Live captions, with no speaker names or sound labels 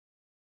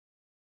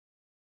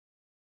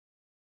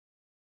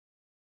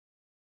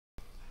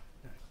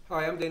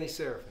Hi, I'm Danny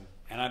Seraphin.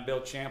 And I'm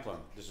Bill Champlin.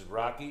 This is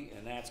Rocky,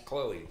 and that's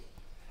Chloe.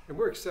 And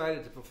we're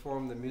excited to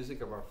perform the music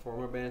of our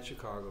former band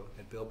Chicago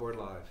at Billboard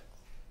Live.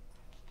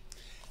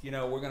 You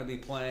know, we're going to be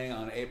playing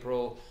on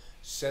April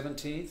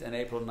 17th and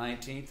April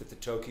 19th at the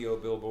Tokyo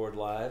Billboard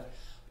Live.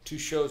 2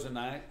 shows a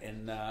night,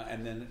 and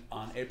then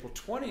on April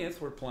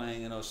 20th we're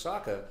playing in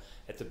Osaka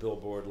at the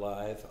Billboard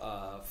Live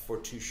for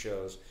 2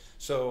 shows.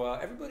 So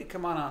everybody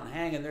come on out and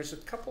hang, and there's a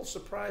couple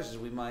surprises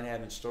we might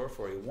have in store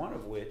for you, one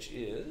of which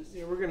is...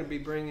 Yeah, we're going to be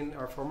bringing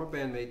our former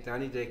bandmate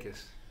Donnie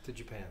Dacus to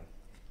Japan.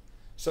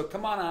 So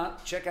come on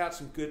out, check out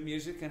some good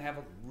music, and have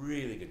a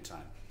really good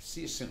time.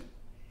 See you soon.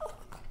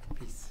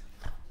 Peace.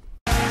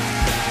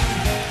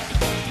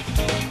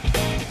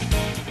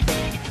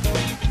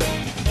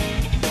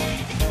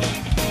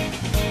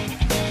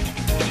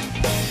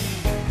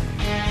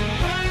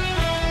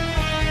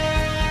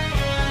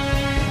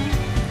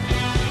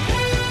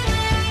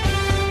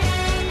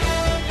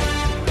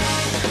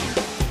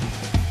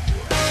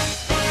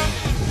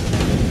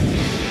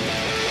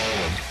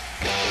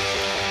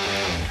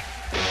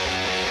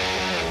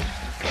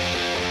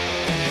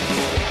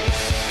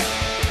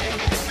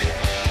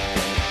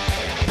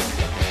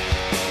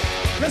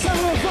 Let's have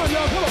a little fun,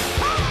 y'all. Come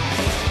on.